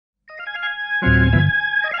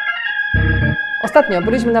Ostatnio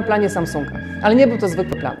byliśmy na planie Samsunga, ale nie był to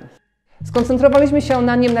zwykły plan. Skoncentrowaliśmy się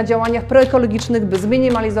na nim na działaniach proekologicznych, by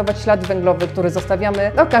zminimalizować ślad węglowy, który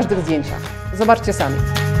zostawiamy na każdych zdjęciach. Zobaczcie sami.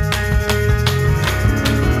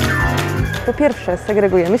 Po pierwsze,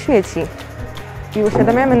 segregujemy śmieci i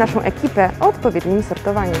uświadamiamy naszą ekipę o odpowiednim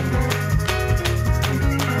sortowaniu.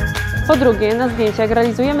 Po drugie, na zdjęciach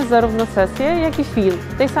realizujemy zarówno sesję, jak i film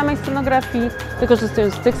w tej samej scenografii,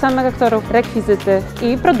 wykorzystując tych samych aktorów, rekwizyty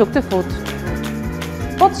i produkty food.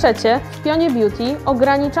 Po trzecie, w pionie beauty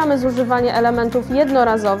ograniczamy zużywanie elementów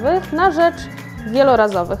jednorazowych na rzecz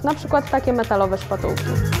wielorazowych, np. takie metalowe szpatułki.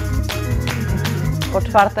 Po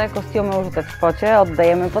czwarte, kostiumy użyte w spocie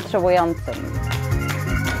oddajemy potrzebującym.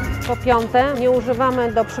 Po piąte, nie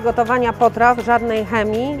używamy do przygotowania potraw żadnej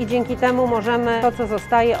chemii i dzięki temu możemy to, co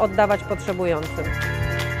zostaje, oddawać potrzebującym.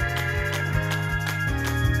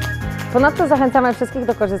 Ponadto zachęcamy wszystkich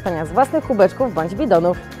do korzystania z własnych kubeczków bądź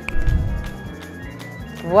bidonów.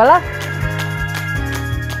 Voilà!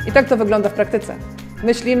 I tak to wygląda w praktyce.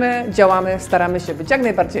 Myślimy, działamy, staramy się być jak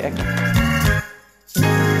najbardziej eko.